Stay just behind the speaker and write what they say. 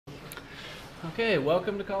Okay,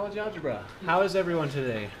 welcome to College Algebra. How is everyone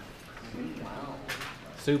today? Wow.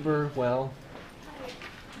 Super well.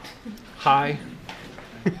 Hi.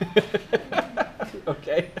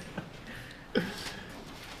 Okay.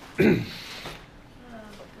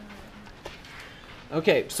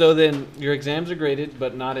 Okay, so then your exams are graded,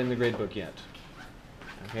 but not in the gradebook yet.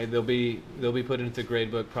 Okay, they'll be put into the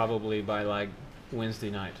gradebook probably by like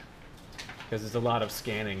Wednesday night, because it's a lot of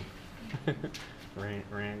scanning.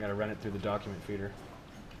 Got to run it through the document feeder.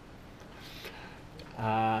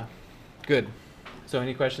 Good. So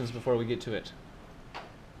any questions before we get to it?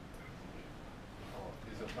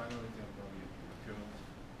 Is the final exam going to be cumulative?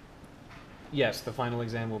 Yes, the final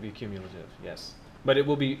exam will be cumulative. Yes, but it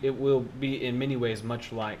will be in many ways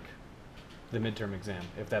much like the midterm exam,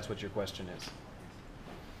 if that's what your question is.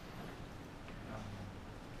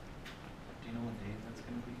 Do you know what day that's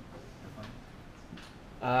going to be? The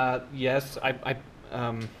final? Yes,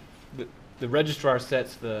 the registrar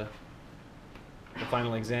sets the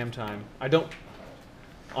final exam time. I don't.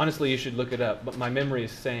 Honestly, you should look it up, but my memory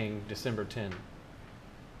is saying December 10. And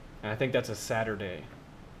I think that's a Saturday.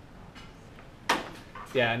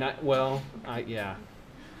 Yeah, yeah.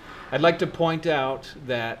 I'd like to point out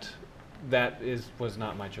that was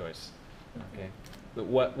not my choice. Okay. But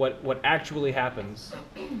what actually happens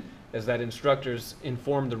is that instructors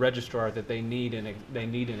inform the registrar that they need an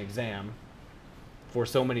exam for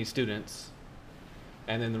so many students,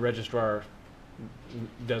 and then the registrar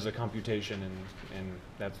does a computation, and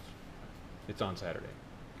it's on Saturday.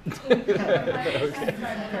 Okay.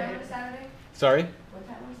 Saturday? Sorry? What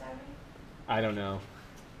time on Saturday? I don't know.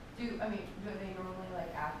 Do they normally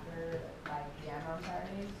like after 5 p.m. on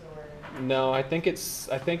Saturdays or? No, I think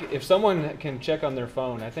if someone can check on their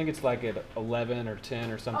phone, I think it's like at 11 or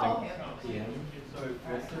 10 or something. Oh, okay. Yeah. I'm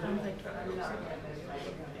not really like, 10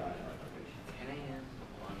 a.m.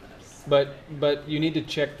 on a But Saturday. you need to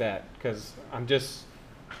check that, because I'm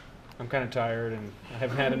kind of tired and I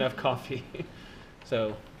haven't had enough coffee.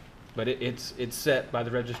 So, but it's set by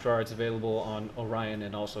the registrar. It's available on Orion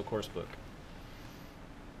and also Coursebook.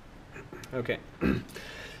 Okay.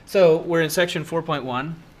 So we're in section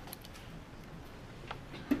 4.1.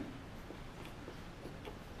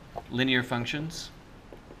 Linear functions.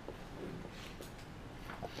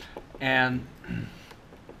 And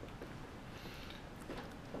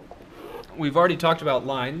we've already talked about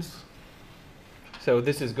lines. So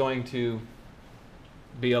this is going to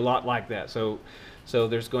be a lot like that. So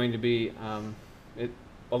there's going to be a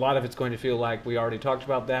lot of it's going to feel like we already talked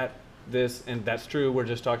about this, and that's true. We're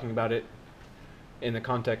just talking about it in the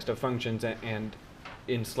context of functions and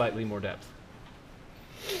in slightly more depth.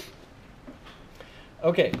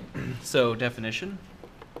 Okay, so definition.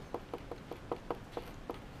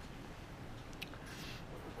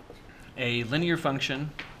 A linear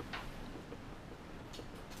function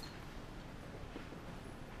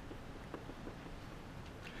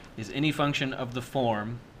is any function of the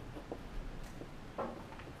form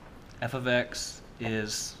f of x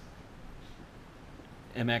is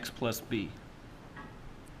mx plus b.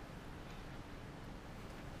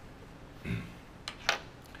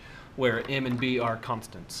 Where m and b are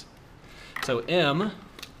constants. So m,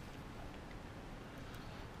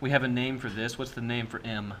 we have a name for this. What's the name for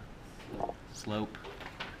m? Slope.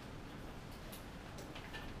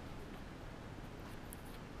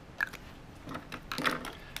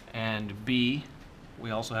 And b,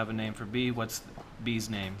 we also have a name for b. What's b's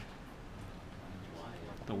name?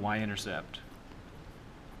 The y-intercept.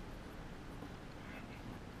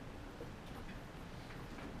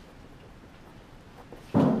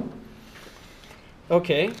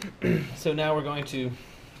 Okay, so now we're going to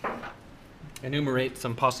enumerate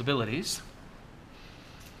some possibilities.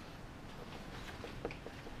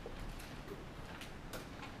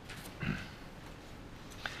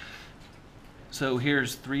 So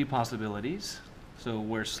here's three possibilities. So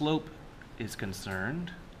where slope is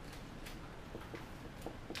concerned,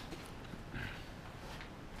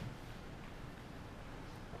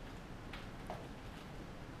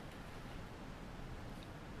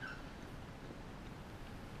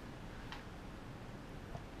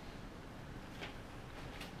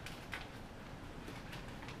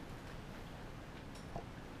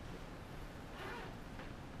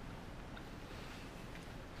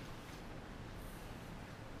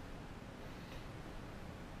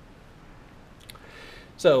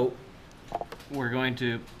 so we're going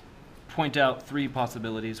to point out three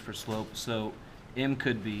possibilities for slope. So m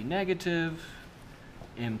could be negative,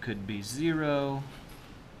 m could be 0,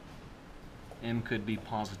 m could be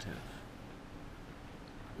positive.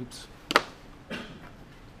 Oops.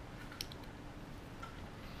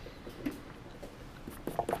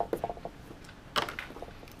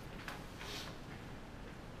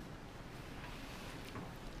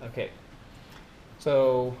 Okay.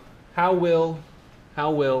 So how will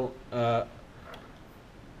a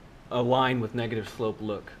line with negative slope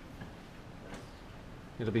look?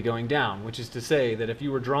 It'll be going down, which is to say that if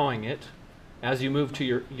you were drawing it, as you move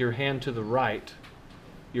to your hand to the right,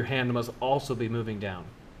 your hand must also be moving down.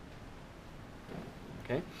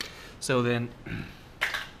 Okay? So then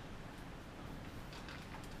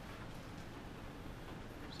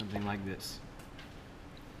something like this.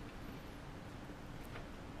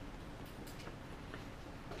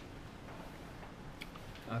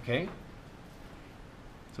 Okay?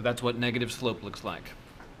 So that's what negative slope looks like.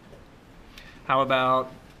 How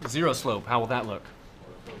about zero slope? How will that look?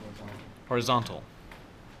 Horizontal.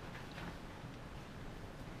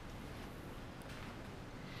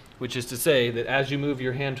 Which is to say that as you move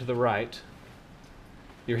your hand to the right,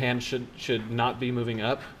 your hand should not be moving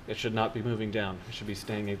up, it should not be moving down. It should be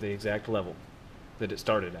staying at the exact level that it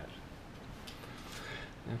started at.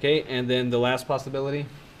 Okay, and then the last possibility?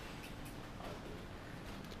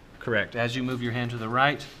 Correct. As you move your hand to the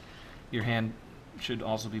right, your hand should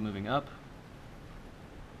also be moving up.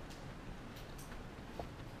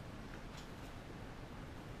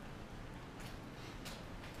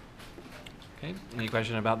 Okay, any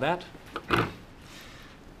question about that?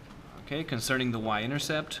 Okay, concerning the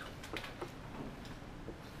y-intercept.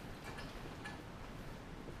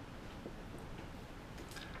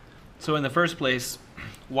 So in the first place,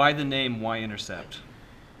 why the name y-intercept?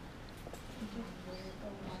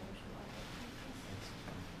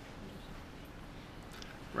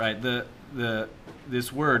 Right,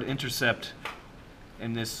 this word intercept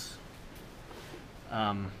in this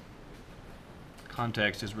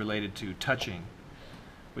context is related to touching,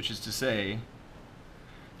 which is to say,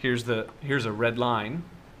 here's a red line.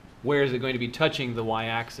 Where is it going to be touching the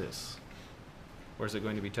y-axis? Where is it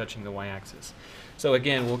going to be touching the y-axis? So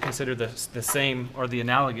again, we'll consider the same or the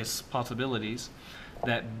analogous possibilities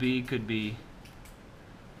that B could be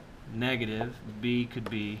negative, B could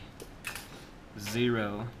be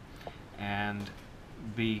 0, and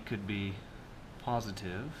B could be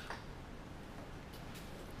positive.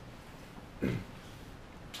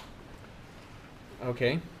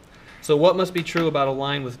 Okay, so what must be true about a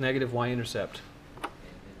line with negative y-intercept?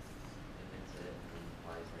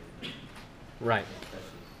 Right,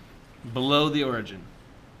 below the origin.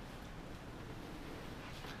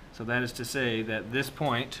 So that is to say that this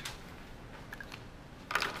point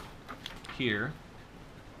here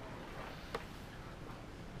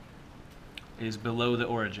is below the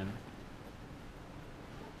origin.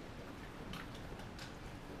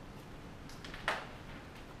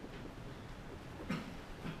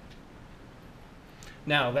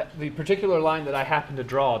 Now, the particular line that I happen to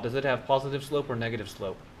draw, does it have positive slope or negative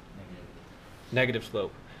slope? Negative. Negative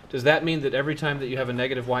slope. Does that mean that every time that you have a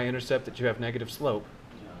negative y-intercept that you have negative slope?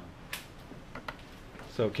 No.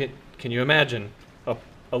 So can you imagine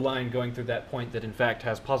a line going through that point that in fact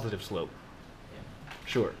has positive slope? Yeah.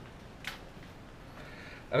 Sure.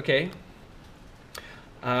 Okay.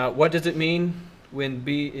 What does it mean when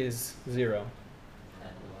B is 0?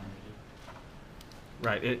 At the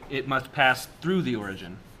line Right, it must pass through the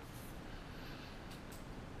origin.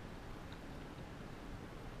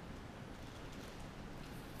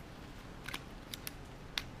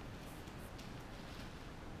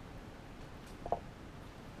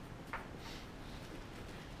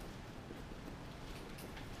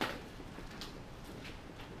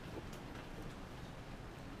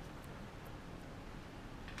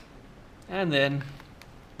 And then,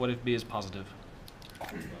 what if B is positive?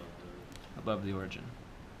 Above the origin.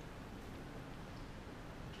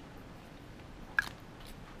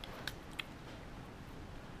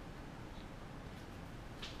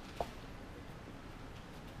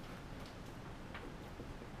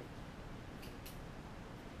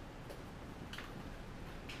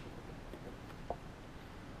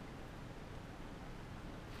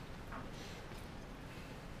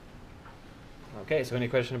 Okay, so any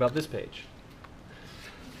question about this page?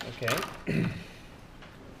 Okay.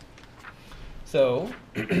 So,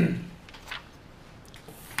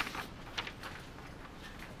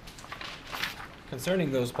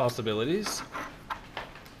 concerning those possibilities,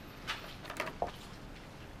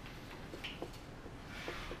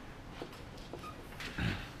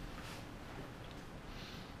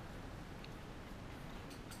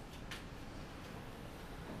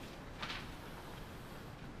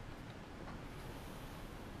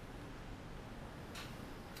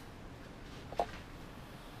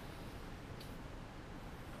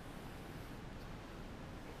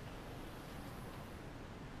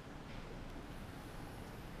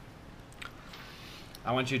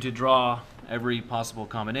 I want you to draw every possible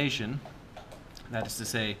combination That is to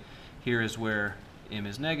say, here is where m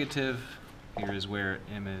is negative, here is where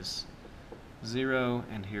m is 0,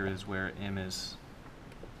 and here is where m is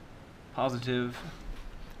positive.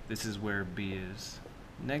 This is where b is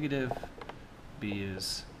negative, b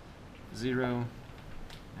is 0,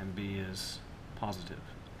 and b is positive.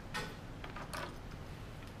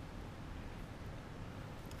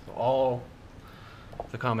 So all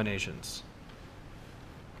the combinations.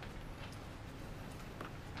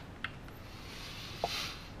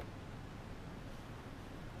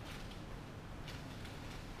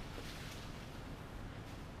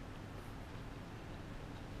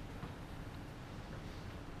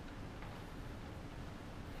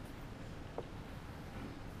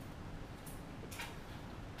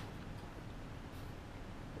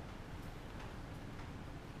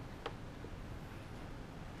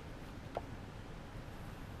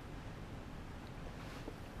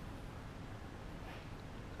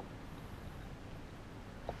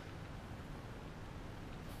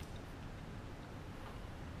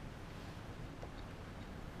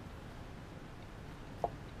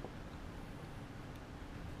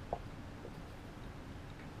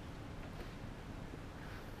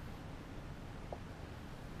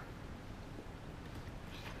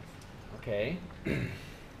 Okay.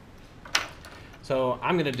 So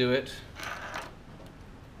I'm going to do it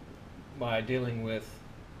by dealing with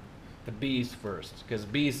the b's first, because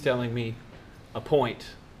b is telling me a point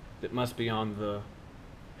that must be on the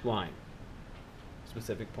line,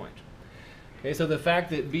 specific point. Okay, so the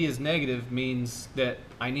fact that b is negative means that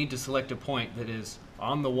I need to select a point that is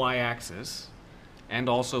on the y-axis and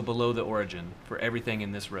also below the origin for everything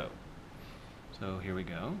in this row. So here we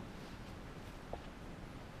go.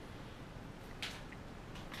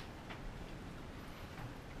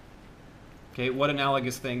 Okay, what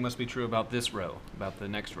analogous thing must be true about this row, about the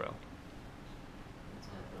next row? It's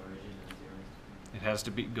at the origin of 0. It has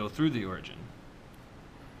to go through the origin.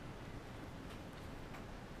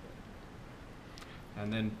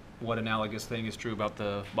 And then what analogous thing is true about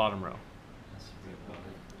the bottom row? Has to be above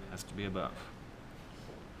it. Has to be above.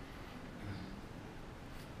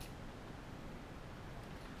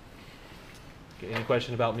 Okay, any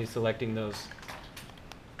question about me selecting those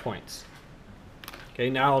points? Okay,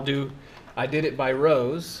 now I did it by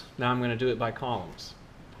rows, now I'm going to do it by columns.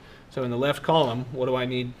 So in the left column, what do I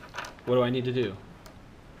need to do? Has to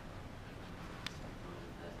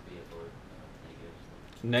be above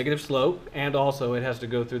Negative slope, and also it has to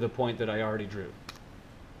go through the point that I already drew.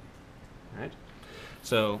 Right?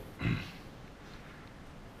 So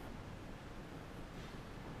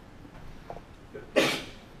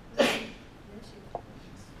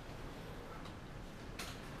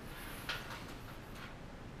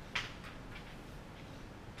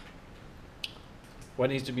what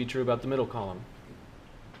needs to be true about the middle column?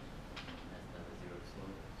 Has to have a 0 slope,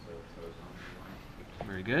 so it's horizontal line.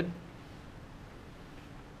 Very good.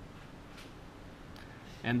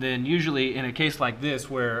 And then usually in a case like this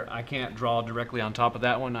where I can't draw directly on top of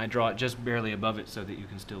that one, I draw it just barely above it so that you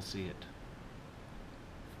can still see it.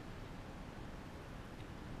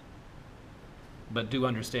 But do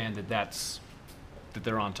understand that that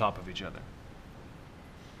they're on top of each other.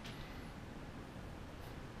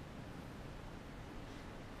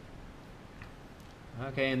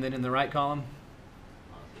 Okay, and then in the right column?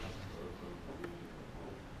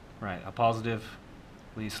 Right, a positively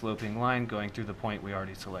sloping line going through the point we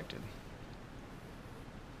already selected.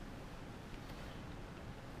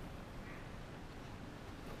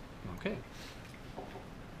 Okay.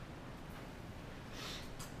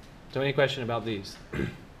 So any question about these?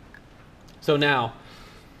 So now,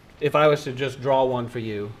 if I was to just draw one for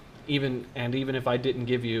you, even if I didn't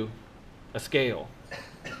give you a scale,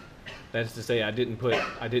 that's to say I didn't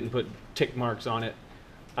put tick marks on it,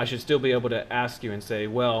 I should still be able to ask you and say,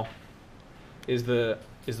 well, is the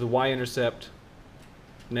y-intercept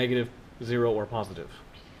negative, 0, or positive?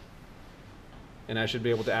 And I should be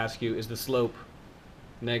able to ask you, is the slope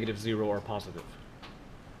negative, 0, or positive?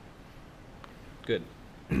 Good.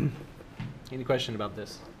 Any question about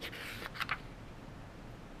this?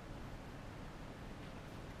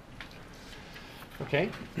 Okay.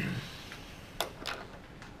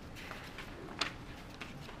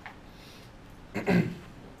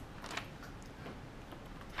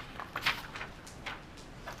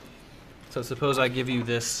 So suppose I give you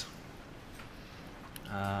this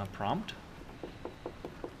prompt.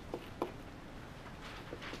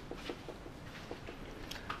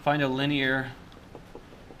 Find a linear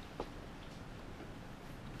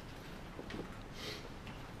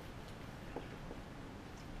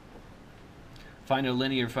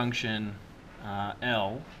function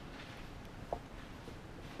L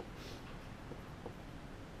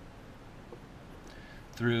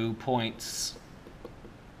through points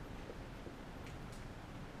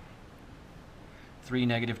 3,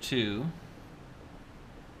 -2,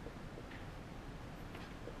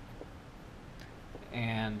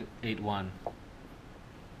 and 8, 1.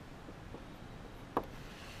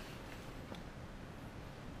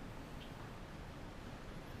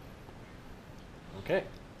 Okay.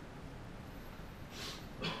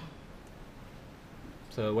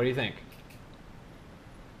 So what do you think?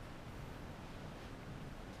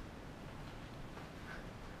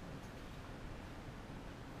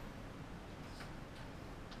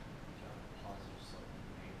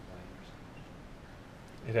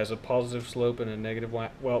 It has a positive slope and a negative y.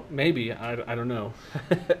 Well, maybe. I don't know.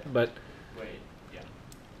 But Wait, yeah.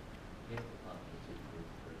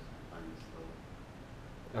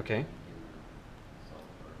 okay.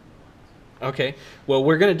 Okay. Well,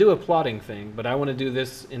 we're going to do a plotting thing, but I want to do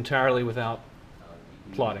this entirely without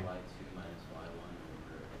plotting.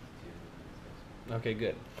 Okay,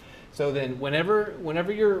 good. So then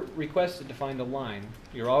whenever you're requested to find a line,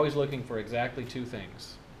 you're always looking for exactly two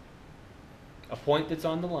things. A point that's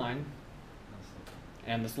on the line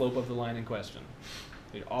and the slope of the line in question.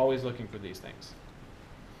 You're always looking for these things.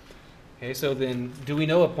 Okay, so then do we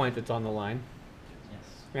know a point that's on the line?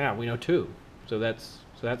 Yes. Yeah, we know 2. So that's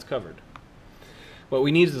covered. What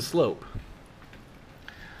we need is the slope.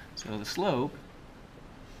 So the slope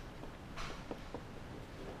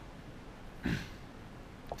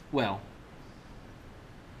well,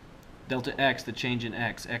 delta x, the change in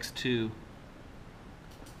x, x2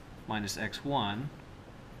 minus x1,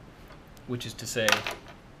 which is to say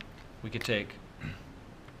we could take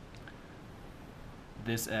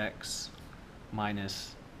this x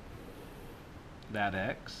minus that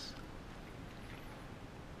x.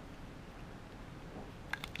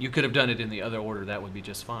 You could have done it in the other order, that would be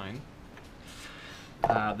just fine.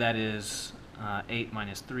 That is 8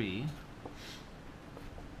 minus 3,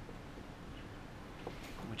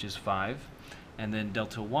 which is 5. And then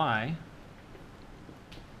delta y,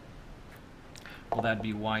 well, that'd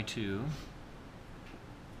be y2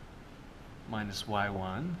 minus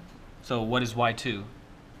y1. So what is y2?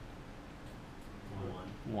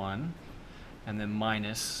 1. And then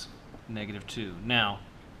minus -2. Now,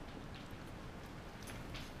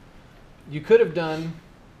 you could have done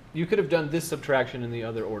this subtraction in the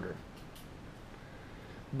other order.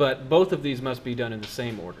 But both of these must be done in the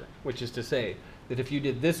same order, which is to say that if you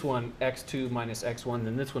did this one, x2 minus x1,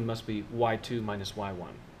 then this one must be y2 minus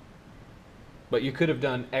y1. But you could have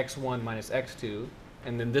done x1 minus x2,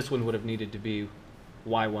 and then this one would have needed to be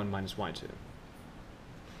y1 minus y2.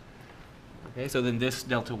 Okay, so then this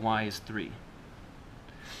delta y is 3.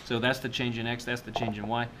 So that's the change in x, that's the change in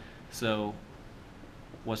y. So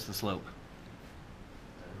what's the slope?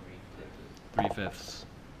 3/5.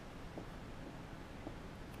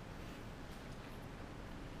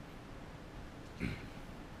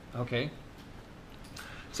 Okay.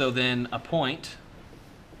 So then a point.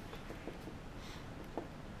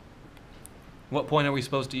 What point are we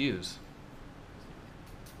supposed to use?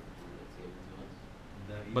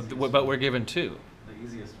 But we're given 2. The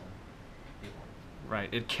easiest one.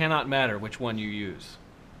 Right. It cannot matter which one you use.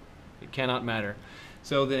 It cannot matter.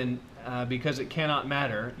 So then, because it cannot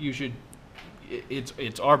matter, you should.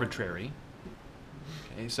 It's arbitrary.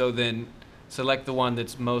 Okay. So then, select the one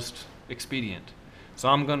that's most expedient. So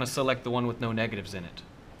I'm going to select the one with no negatives in it.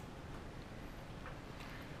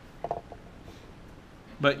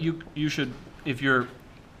 But you should, if you're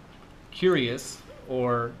curious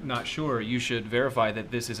or not sure, you should verify that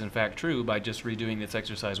this is in fact true by just redoing this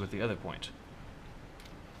exercise with the other point.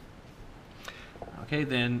 Okay,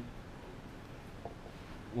 then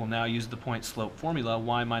we'll now use the point slope formula.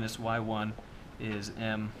 Y minus y1 is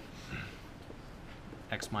m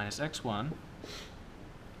x minus x1.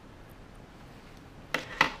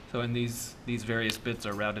 So in these various bits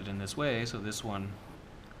are routed in this way, so this one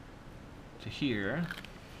to here,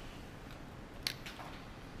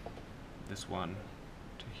 this one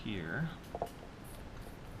to here,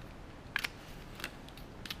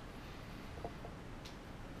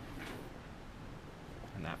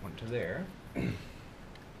 and that one to there. And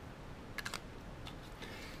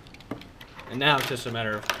now it's just a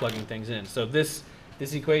matter of plugging things in. So this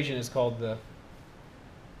equation is called the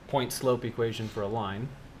point slope equation for a line.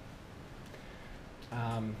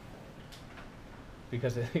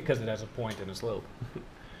 Because it has a point and a slope.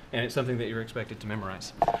 And it's something that you're expected to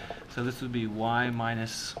memorize. So this would be y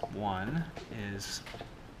minus 1 is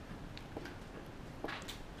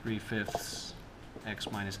 3/5 x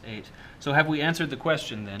minus 8. So have we answered the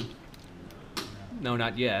question then? No,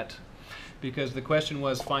 not yet. Because the question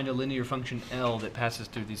was find a linear function L that passes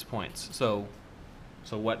through these points. So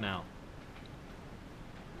So what now?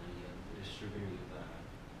 You distribute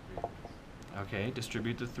the 3/5. Okay,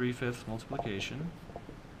 distribute the 3/5 multiplication.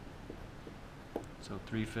 So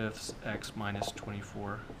 3/5 x minus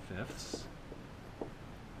 24/5.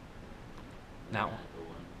 Now,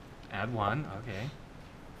 add 1, okay.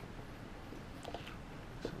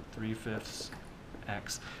 So 3/5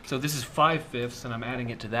 x. So this is 5/5, and I'm adding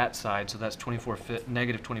it to that side, so that's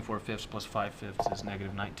negative 24/5 plus 5/5 is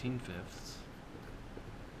negative 19/5.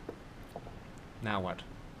 Now what?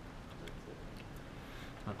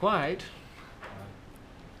 Not quite.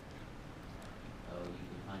 Oh, you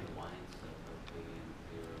can find a y instead of a and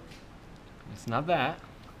 0. It's not that.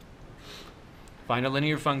 Find a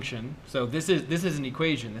linear function. So this is an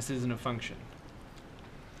equation. This isn't a function.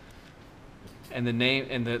 And the name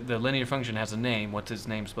and the linear function has a name. What's its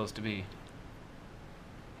name supposed to be?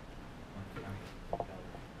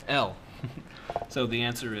 L. So the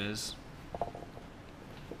answer is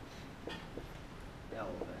L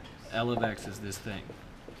of x. L of x is this thing.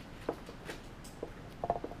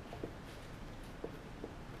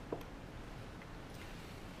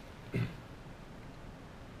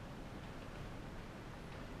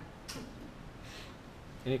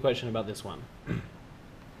 Any question about this one?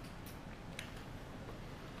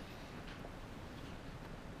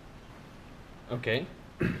 Okay.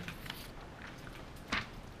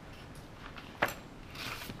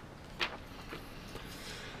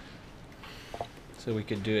 So we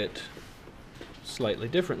could do it slightly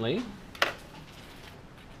differently.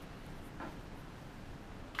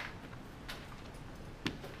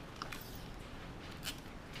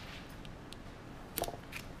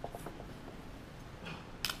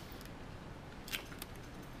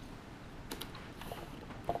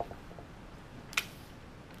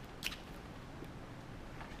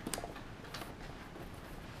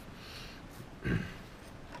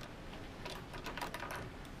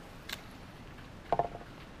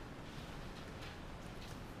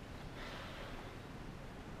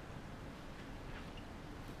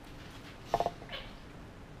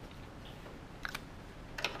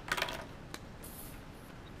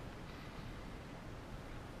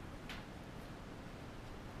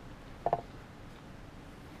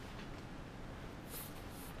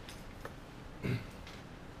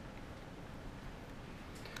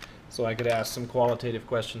 So I could ask some qualitative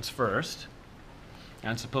questions first.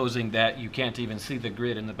 And supposing that you can't even see the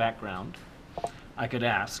grid in the background, I could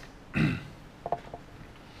ask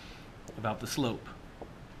about the slope.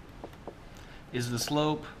 Is the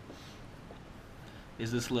slope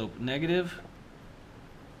negative,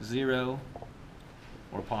 0,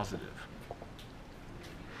 or positive?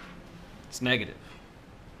 It's negative.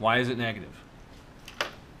 Why is it negative?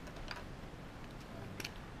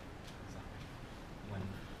 When it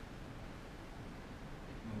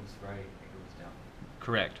moves right, it goes down.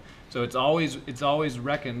 Correct. So it's always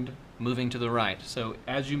reckoned moving to the right. So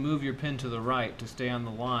as you move your pin to the right to stay on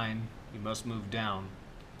the line, you must move down.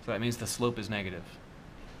 So that means the slope is negative.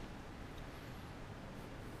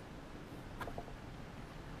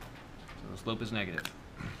 So the slope is negative.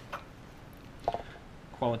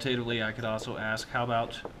 Qualitatively, I could also ask, how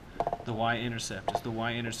about the y-intercept? Is the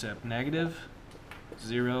y-intercept negative,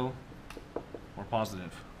 0, or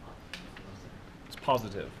positive? It's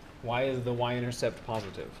positive. Why is the y-intercept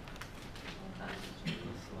positive?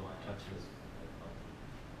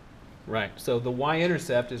 Right, so the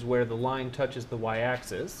y-intercept is where the line touches the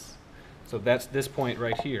y-axis. So that's this point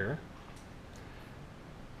right here.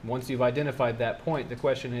 Once you've identified that point, the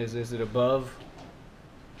question is it above,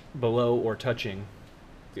 below, or touching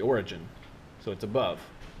the origin? So it's above.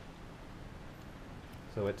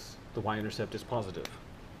 So it's the y-intercept is positive.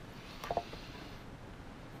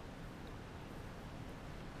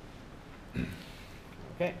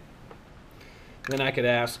 Okay. Then I could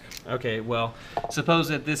ask, okay, well, suppose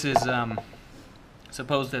that this is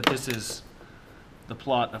the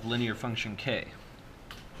plot of linear function k.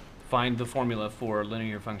 Find the formula for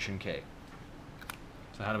linear function k.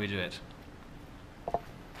 So how do we do it?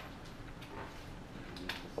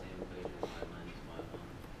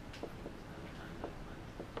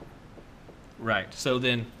 Right. So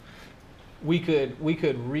then we could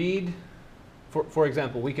read, for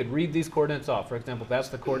example, we could read these coordinates off. For example, that's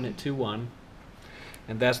the coordinate 2, 1,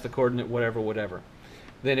 and that's the coordinate whatever.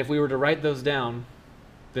 Then if we were to write those down,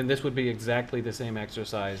 then this would be exactly the same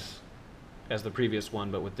exercise as the previous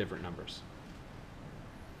one, but with different numbers.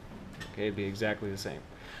 Okay, it'd be exactly the same.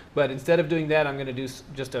 But instead of doing that, I'm going to do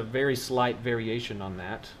just a very slight variation on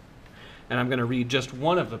that. And I'm going to read just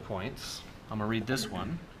one of the points. I'm going to read this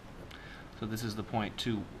one. So this is the point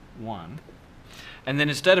 2, 1. And then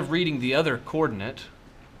instead of reading the other coordinate,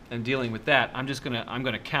 and dealing with that, I'm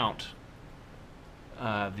gonna count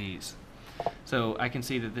these. So I can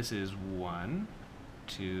see that this is 1,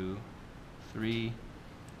 2, 3,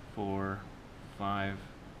 4, 5,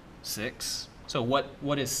 6. So what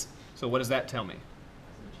does that tell me?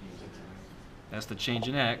 That's the change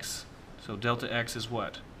in x. So delta x is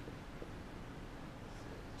what?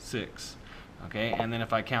 6. Okay, and then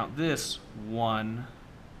if I count this 1,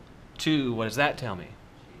 2, what does that tell me?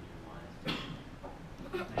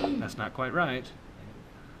 That's not quite right.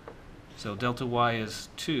 So delta y is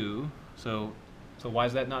 2. So why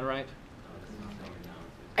is that not right?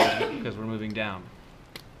 Because we're moving down.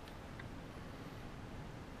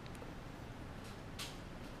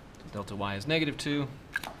 Delta y is negative 2.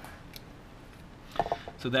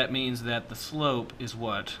 So that means that the slope is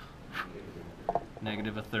what?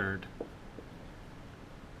 Negative a third.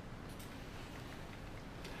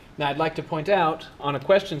 Now I'd like to point out on a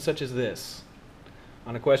question such as this,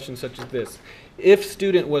 if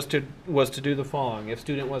student was to do the following, if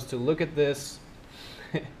student was to look at this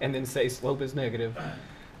and then say slope is negative,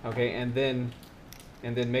 okay, and then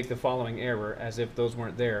make the following error as if those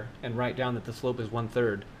weren't there and write down that the slope is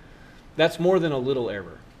 1/3, that's more than a little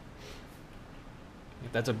error.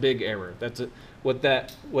 That's a big error. What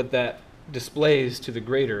that displays to the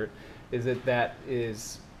grader is that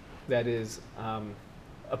is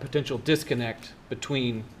a potential disconnect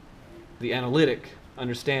between the analytic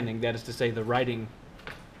understanding, that is to say the writing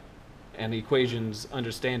and the equations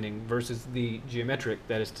understanding, versus the geometric,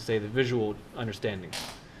 that is to say the visual understanding.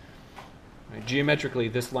 Right? Geometrically,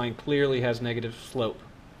 this line clearly has negative slope.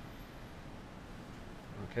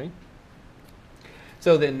 Okay?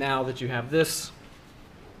 So then now that you have this,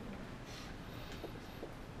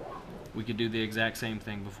 we could do the exact same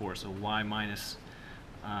thing before. So y minus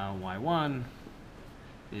y1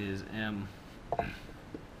 is m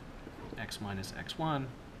x minus x1.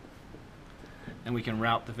 And we can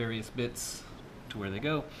route the various bits to where they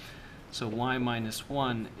go. So y minus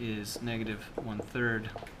 1 is negative 1/3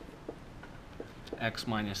 x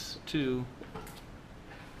minus 2.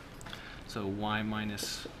 So y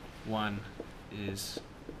minus 1 is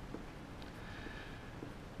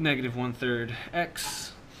negative 1/3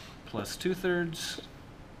 x plus 2/3.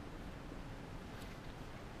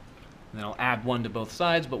 Then I'll add 1 to both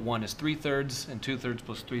sides, but 1 is 3/3, and 2/3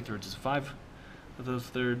 plus 3/3 is 5 of those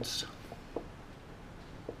thirds.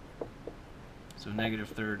 So negative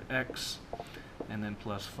third x, and then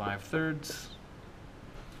plus 5/3.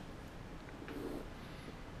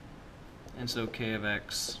 And so k of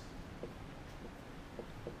x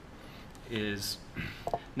is,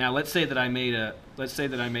 now let's say that I made a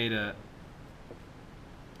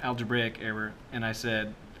algebraic error, and I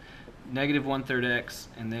said negative 1/3 x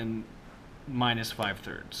and then minus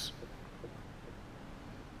 5/3.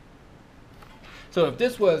 So if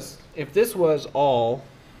this was all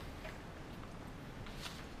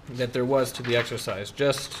that there was to the exercise,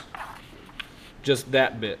 just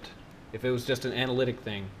that bit, if it was just an analytic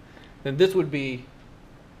thing, then this would be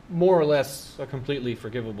more or less a completely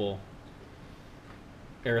forgivable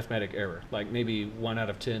arithmetic error, like maybe 1 out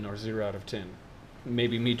of 10 or 0 out of 10.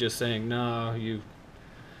 Maybe me just saying, no, you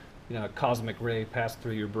know, a cosmic ray passed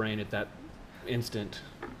through your brain at that instant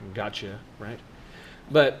and gotcha, right?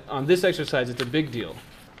 But on this exercise, it's a big deal.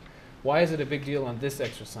 Why is it a big deal on this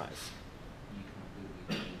exercise?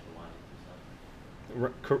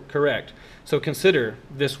 Correct. So consider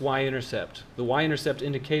this y-intercept. The y-intercept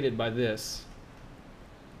indicated by this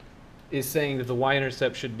is saying that the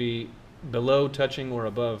y-intercept should be below, touching, or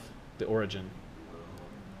above the origin.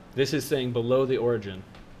 This is saying below the origin.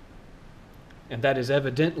 And that is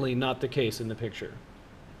evidently not the case in the picture.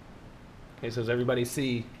 Okay, so does everybody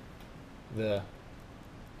see the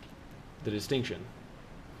distinction?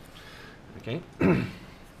 Okay.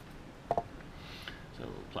 So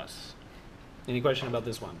plus. Any question about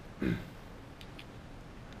this one?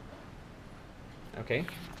 Okay.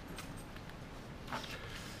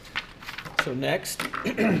 So next,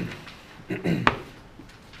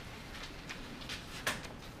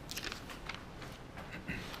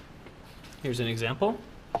 here's an example.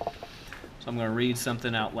 So I'm going to read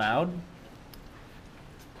something out loud.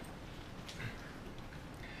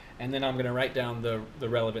 And then I'm going to write down the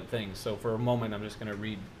relevant things. So for a moment, I'm just going to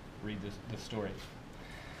read this story.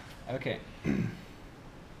 Okay.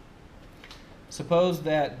 Suppose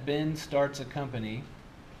that Ben starts a company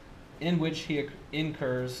in which he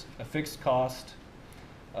incurs a fixed cost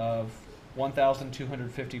of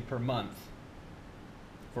 $1,250 per month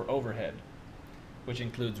for overhead, which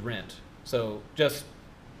includes rent. So just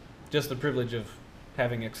the privilege of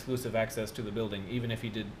having exclusive access to the building, even if he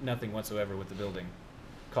did nothing whatsoever with the building,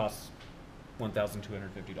 costs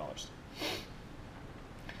 $1,250.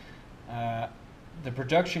 The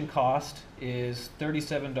production cost is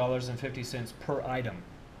 $37.50 per item.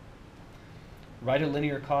 Write a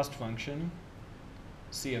linear cost function,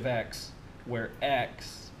 C of x, where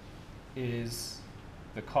x is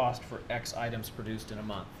the cost for x items produced in a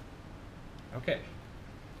month. Okay.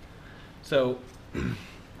 So,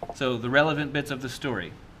 so the relevant bits of the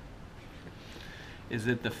story is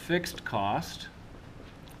that the fixed cost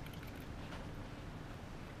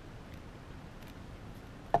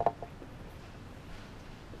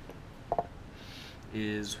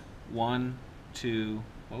is 1, 2,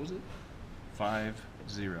 what was it? 5,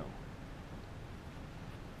 0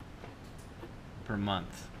 per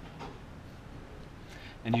month.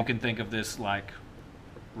 And you can think of this like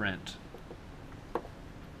rent.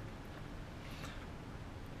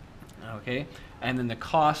 Okay, and then the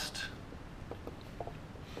cost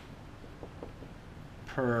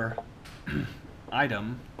per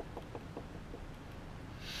item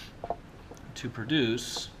to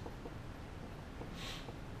produce,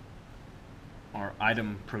 or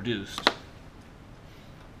item produced,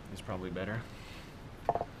 is probably better.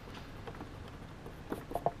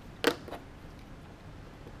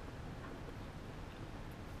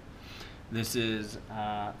 This is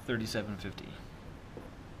 $37.50.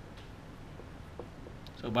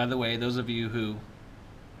 So by the way, those of you who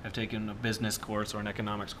have taken a business course or an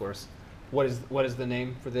economics course, what is the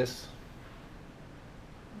name for this?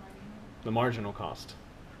 The marginal cost.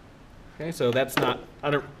 Okay, so that's not,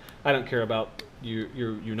 I don't care about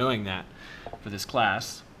you knowing that for this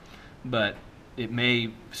class, but it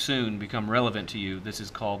may soon become relevant to you. This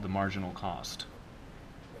is called the marginal cost.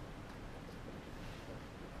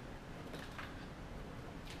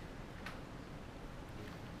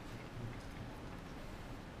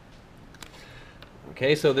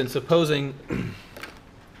 Okay, so then supposing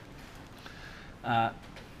I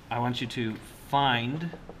want you to find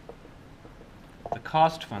the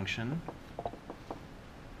cost function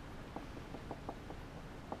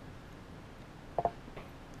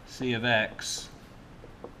C of x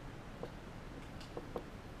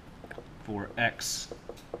for x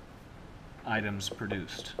items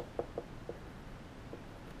produced.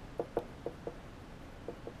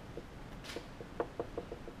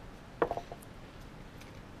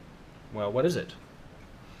 Well, what is it?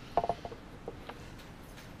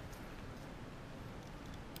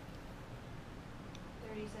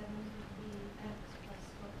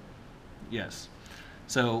 Yes.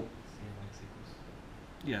 So,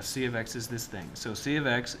 yes, C of x is this thing. So C of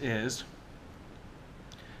x is,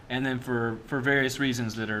 and then for various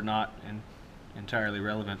reasons that are not entirely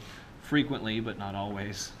relevant, frequently, but not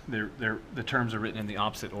always, the terms are written in the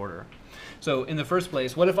opposite order. So in the first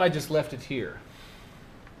place, what if I just left it here?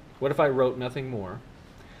 What if I wrote nothing more?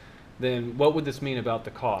 Then what would this mean about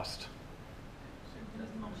the cost?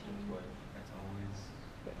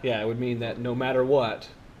 Yeah, it would mean that no matter what,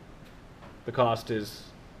 the cost is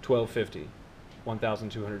 $1,250,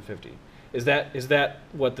 $1,250. Is that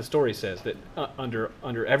what the story says? That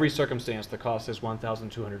under every circumstance the cost is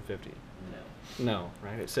 $1,250? No. No,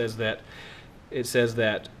 right? It says that.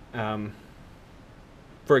 For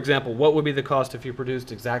example, what would be the cost if you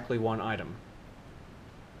produced exactly one item?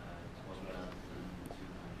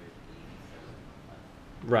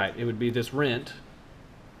 Right. It would be this rent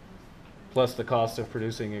plus the cost of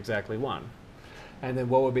producing exactly one. And then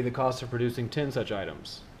what would be the cost of producing 10 such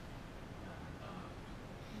items?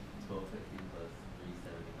 $1,250 plus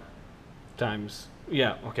 $379. Times,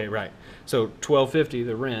 yeah, okay, right. So $1,250,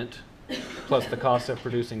 the rent, plus the cost of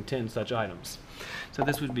producing 10 such items. So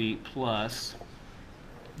this would be plus,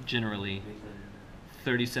 generally,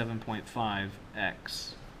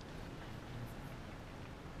 37.5x.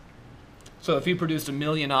 So if you produced 1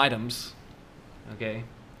 million items, okay,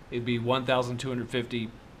 it'd be 1,250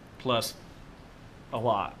 plus a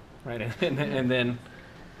lot, right? And then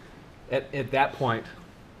at that point,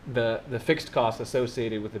 the fixed cost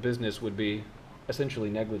associated with the business would be essentially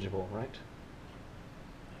negligible, right?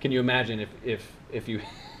 Can you imagine if you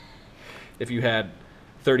if you had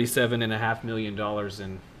 $37.5 million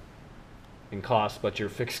in costs, but your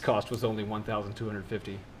fixed cost was only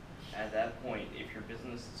 1,250? At that point, if your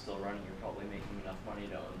business is still running, you're probably making enough money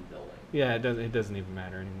to own the building. Yeah, it doesn't even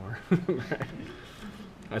matter anymore.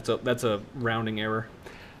 That's a rounding error,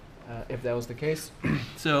 if that was the case.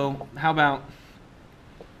 So how about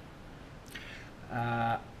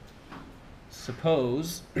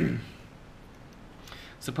suppose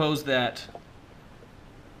that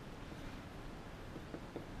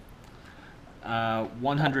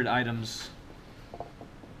 100 items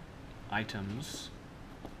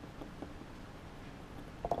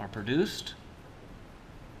are produced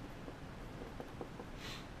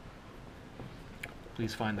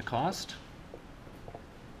Please find the cost.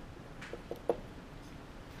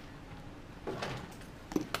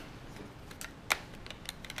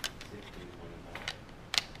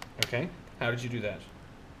 Okay, how did you do that?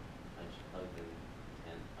 I just plugged in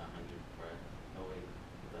 10, 100 for it. Oh wait, is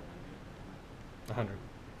that 100? 100. And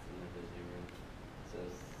then the zero.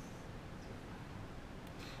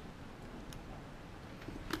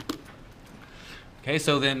 So Okay,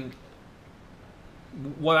 so then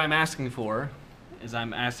what I'm asking for is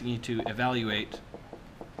I'm asking you to evaluate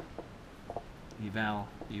it's 5,000.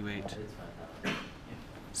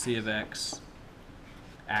 C of x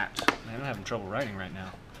at, man, I'm having trouble writing right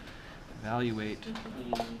now. Evaluate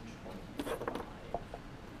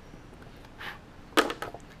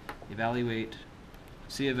 25.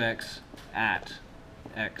 C of x at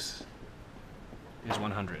x is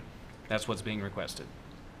 100. That's what's being requested.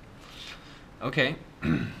 Okay,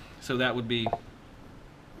 so that would be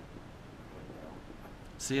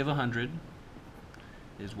C of 100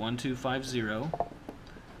 is 1250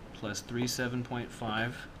 plus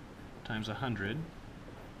 37.5 times 100.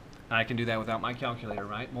 I can do that without my calculator,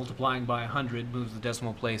 right? Multiplying by 100 moves the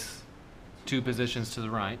decimal place 2 positions to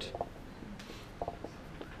the right.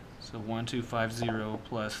 So 1250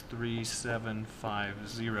 plus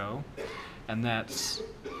 3750, and that's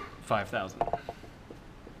 5,000.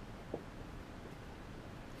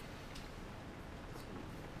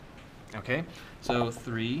 Okay, so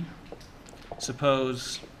 3.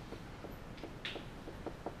 Suppose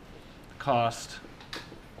cost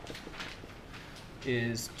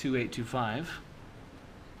is 2825.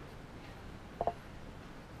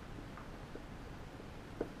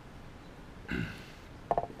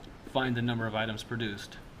 Find the number of items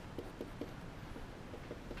produced.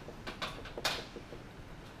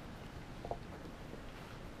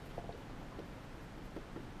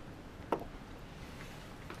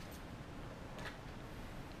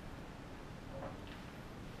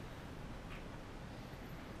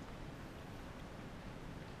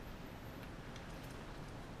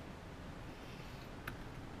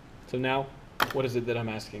 So now, what is it that I'm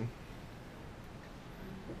asking?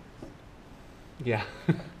 Yeah.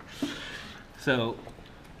 So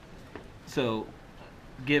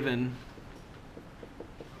given,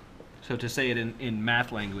 so to say it in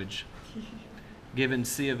math language, given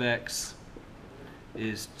C of x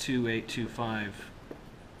is 2825,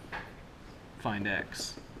 find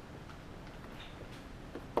x.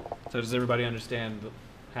 So does everybody understand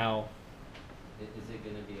how Is it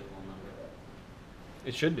going to be a whole number?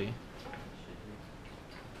 it should be? It should be.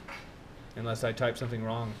 Unless I type something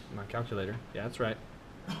wrong in my calculator. Yeah, that's right.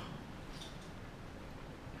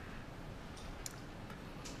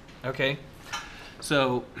 Okay,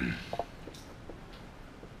 so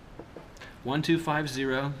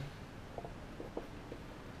 1250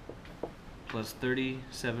 plus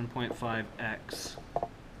 37.5x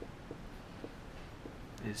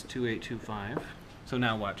is 2825. So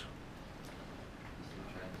now what?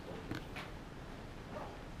 Subtract both.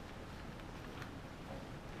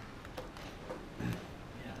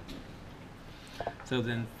 So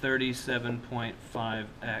then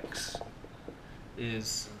 37.5x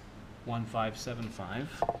is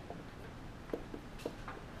 1575.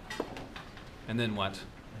 And then what?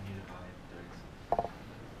 And you divide 30.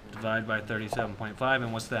 Divide by 37.5,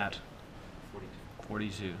 and what's that? 42.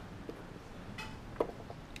 42.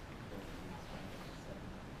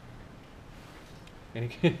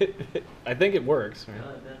 I think it works. Right? No,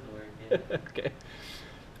 it doesn't work. Yeah. Okay.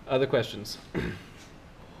 Other questions?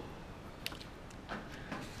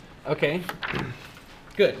 Okay.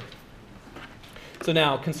 Good. So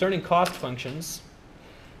now, concerning cost functions,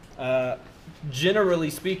 generally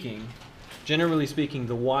speaking,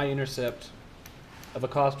 the y-intercept of a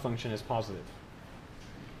cost function is positive.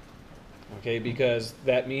 Okay, because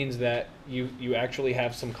that means that you actually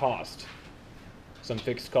have some cost, some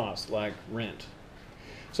fixed cost, like rent.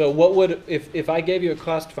 So what would, if I gave you a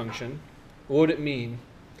cost function, what would it mean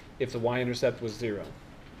if the y-intercept was 0?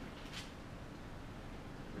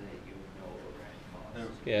 That you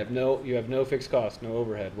have no overhead costs. You have no fixed cost, no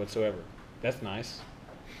overhead whatsoever. That's nice.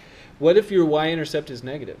 What if your y-intercept is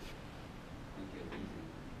negative? Make it easy.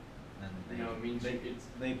 Then No, it means they, it's,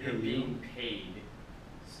 they pay you're you. being paid,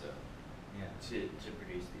 so, Yeah. to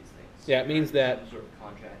produce these things. Yeah, it means that- Some sort of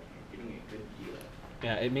contract, you're getting a good deal.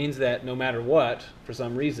 Yeah, it means that no matter what, for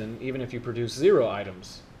some reason, even if you produce 0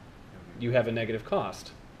 items, you have a negative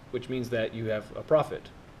cost, which means that you have a profit.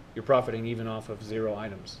 You're profiting even off of 0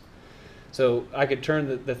 items. So I could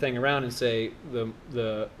turn the thing around and say the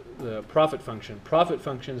profit function. Profit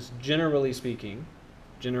functions, generally speaking,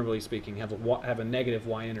 have a negative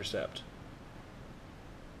y-intercept.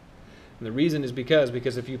 And the reason is because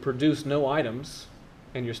if you produce no items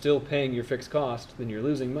and you're still paying your fixed cost, then you're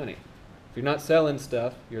losing money. If you're not selling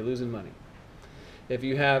stuff, you're losing money. If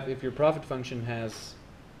your profit function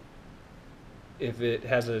if it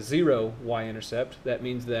has a 0 y-intercept, that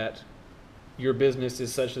means that your business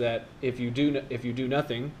is such that if you do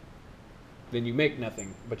nothing, then you make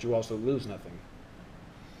nothing, but you also lose nothing.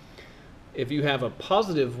 If you have a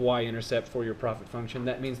positive y-intercept for your profit function,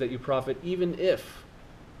 that means that you profit even if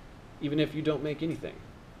you don't make anything.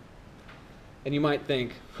 And you might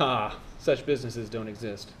think, such businesses don't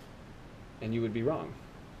exist. And you would be wrong,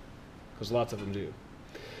 because lots of them do.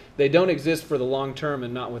 They don't exist for the long term,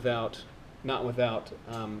 and not without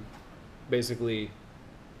basically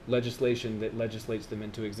legislation that legislates them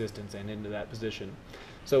into existence and into that position.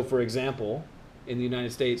 So, for example, in the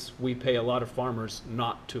United States, we pay a lot of farmers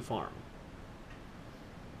not to farm.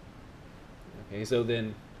 Okay, so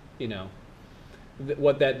then,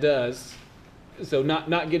 what that does, so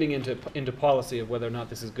not getting into policy of whether or not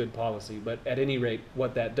this is good policy, but at any rate,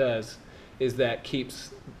 what that does is that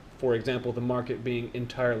keeps, for example, the market being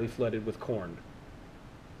entirely flooded with corn.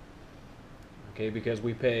 Okay, because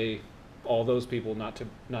we pay all those people not to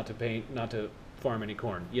farm any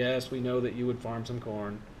corn. Yes, we know that you would farm some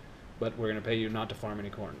corn, but we're going to pay you not to farm any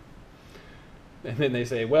corn. And then they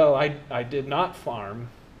say, well, I did not farm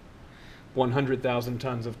 100,000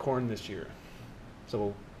 tons of corn this year,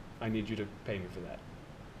 so I need you to pay me for that.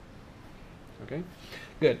 Okay?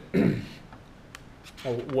 Good.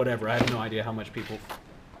 Or whatever. I have no idea how much people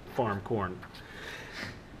farm corn,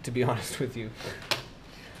 to be honest with you.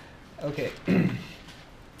 Okay.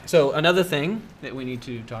 So another thing that we need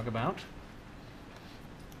to talk about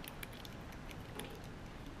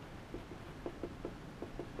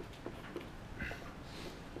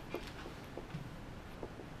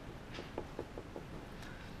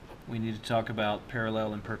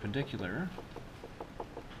parallel and perpendicular.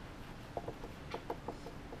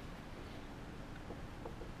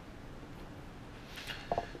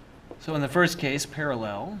 So in the first case,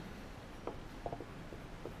 parallel.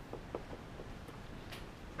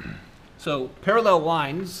 So parallel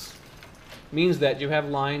lines means that you have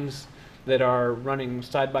lines that are running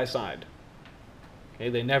side by side. Okay,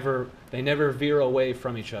 they never veer away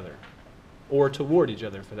from each other, or toward each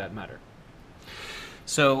other for that matter.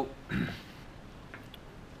 So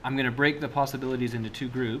I'm going to break the possibilities into two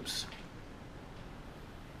groups.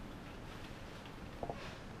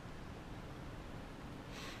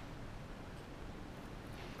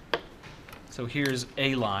 So here's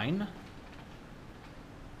a line.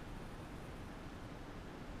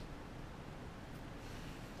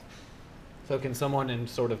 So can someone in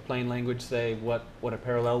sort of plain language say what a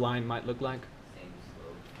parallel line might look like? Same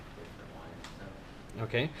slope, different lines, so.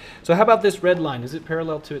 Okay. So how about this red line? Is it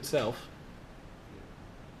parallel to itself?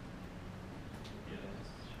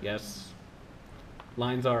 Yes.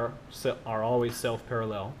 Lines are always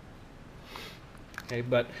self-parallel. Okay,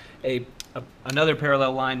 but another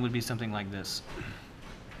parallel line would be something like this.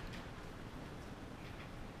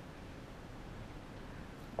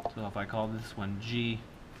 So if I call this one G,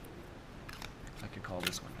 I could call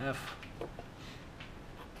this one F.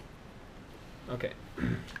 Okay.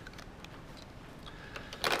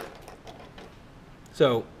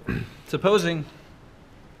 So supposing,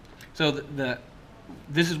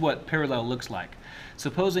 this is what parallel looks like.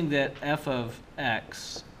 Supposing that f of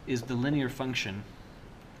x is the linear function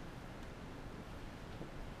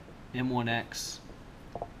m1x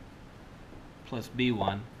plus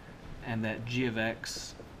b1, and that g of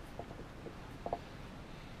x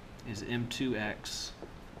is m2x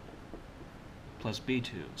plus b2.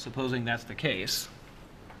 Supposing that's the case,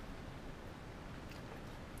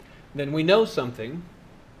 then we know something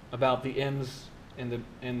about the m's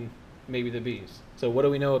and maybe the b's. So what do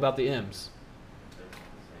we know about the m's? They're all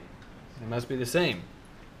the same. They must be the same.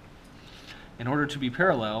 In order to be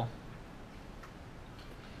parallel,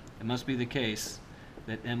 it must be the case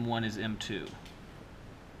that m1 is m2.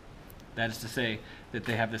 That is to say that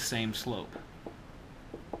they have the same slope.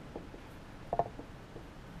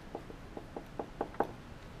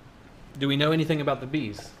 Do we know anything about the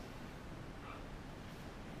b's?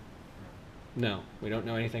 No, we don't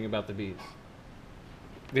know anything about the b's.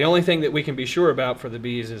 The only thing that we can be sure about for the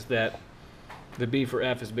b's is that the b for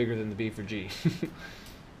f is bigger than the b for g,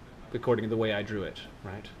 according to the way I drew it,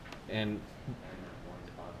 right? And One's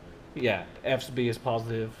positive. yeah, f's b is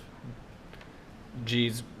positive,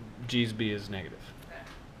 g's b is negative.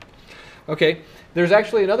 Okay, there's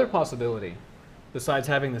actually another possibility besides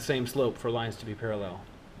having the same slope for lines to be parallel.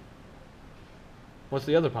 What's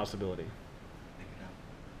the other possibility? They could have,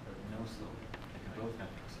 or no slope, they could both have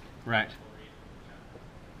no slope. Right.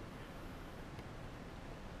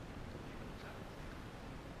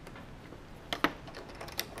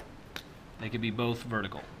 They could be both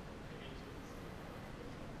vertical.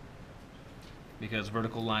 Because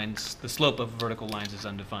vertical lines, the slope of vertical lines is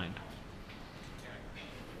undefined.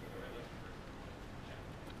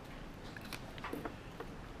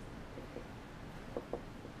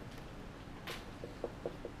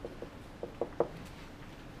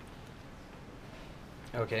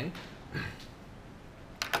 Okay.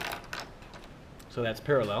 So that's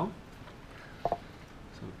parallel.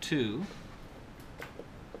 So 2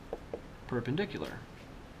 perpendicular.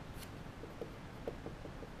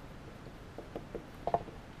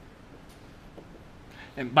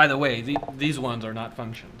 And by the way, these ones are not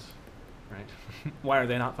functions, right? Why are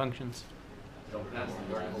they not functions? Don't pass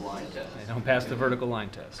the vertical line test. They don't pass the vertical line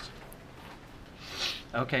test.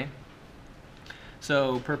 Okay.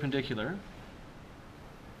 So perpendicular.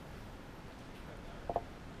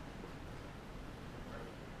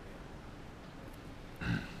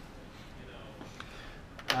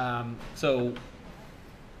 So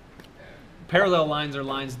parallel lines are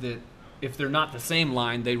lines that, if they're not the same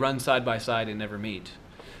line, they run side by side and never meet.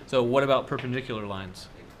 So what about perpendicular lines?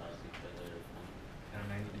 They cross each other. At a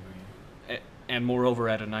 90 degree. And moreover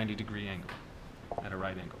at a 90-degree angle, at a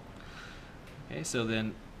right angle. Okay, so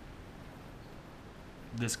then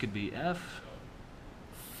this could be F.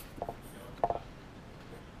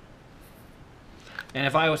 And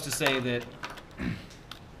if I was to say that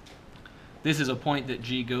this is a point that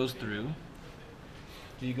G goes through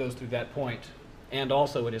that point, and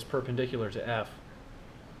also it is perpendicular to F,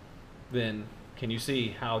 then can you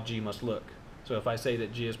see how G must look? So if I say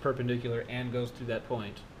that G is perpendicular and goes through that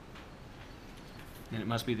point, then it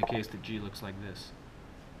must be the case that G looks like this.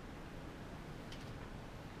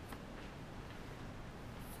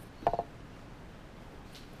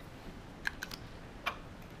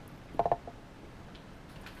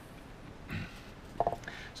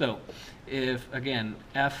 So if, again,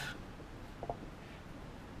 F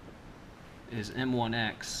is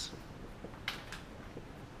M1x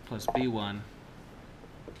plus B1,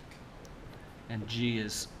 and G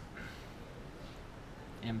is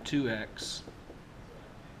M2x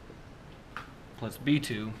plus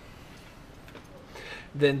B2,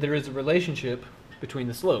 then there is a relationship between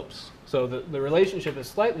the slopes. So the relationship is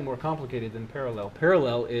slightly more complicated than parallel.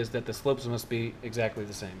 Parallel is that the slopes must be exactly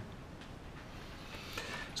the same.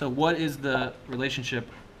 So what is the relationship?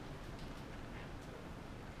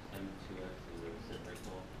 M2x is a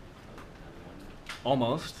reciprocal of M1.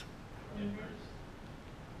 Almost. Inverse.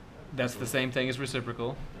 That's the same thing as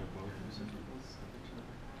reciprocal. They're both reciprocals of each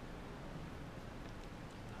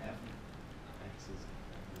other. X is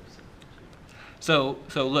reciprocal.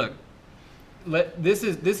 So look, this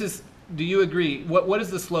is. Do you agree? What is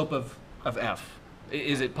the slope of f?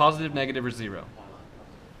 Is it positive, negative, or 0?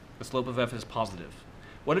 The slope of f is positive.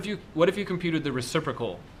 What if you computed the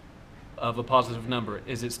reciprocal of a positive number?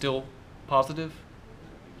 Is it still positive?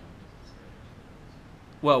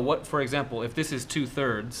 Well, what, for example, if this is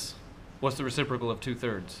 2/3, what's the reciprocal of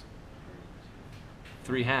 2/3?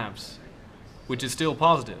 3/2, which is still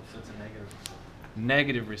positive. So it's a negative.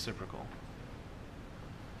 Negative reciprocal.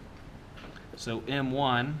 So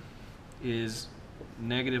M1 is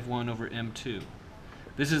 -1 over M2.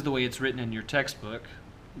 This is the way it's written in your textbook,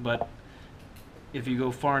 but if you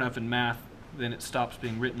go far enough in math, then it stops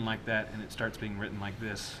being written like that and it starts being written like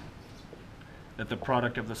this, that the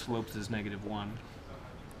product of the slopes is -1,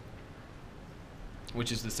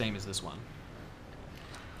 which is the same as this one.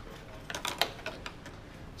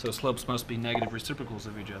 So slopes must be negative reciprocals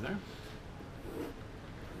of each other.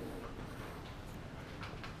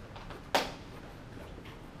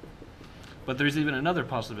 But there's even another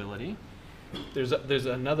possibility. There's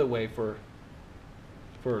another way for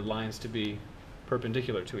lines to be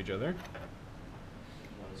perpendicular to each other.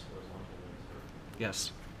 One is horizontal, one is vertical.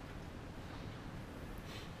 Yes.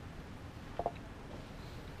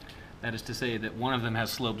 That is to say that one of them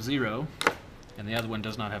has slope 0 and the other one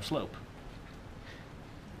does not have slope.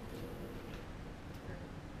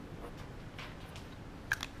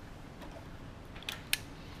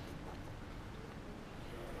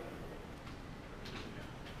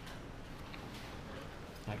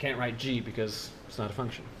 I can't write G because it's not a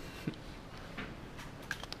function.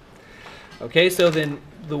 Okay, so then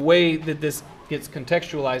the way that this gets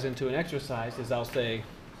contextualized into an exercise is I'll say,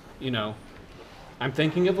 I'm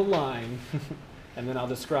thinking of a line, and then I'll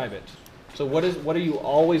describe it. So what are you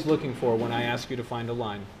always looking for when I ask you to find a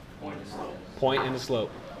line? Point and slope. Point and a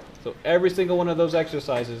slope. So every single one of those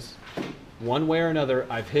exercises, one way or another,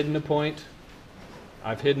 I've hidden a point,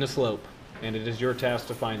 I've hidden a slope, and it is your task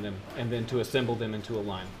to find them and then to assemble them into a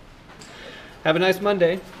line. Have a nice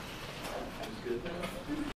Monday.